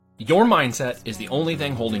Your mindset is the only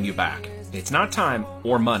thing holding you back. It's not time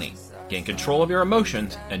or money. Gain control of your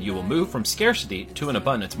emotions, and you will move from scarcity to an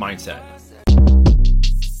abundance mindset.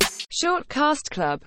 Short Cast Club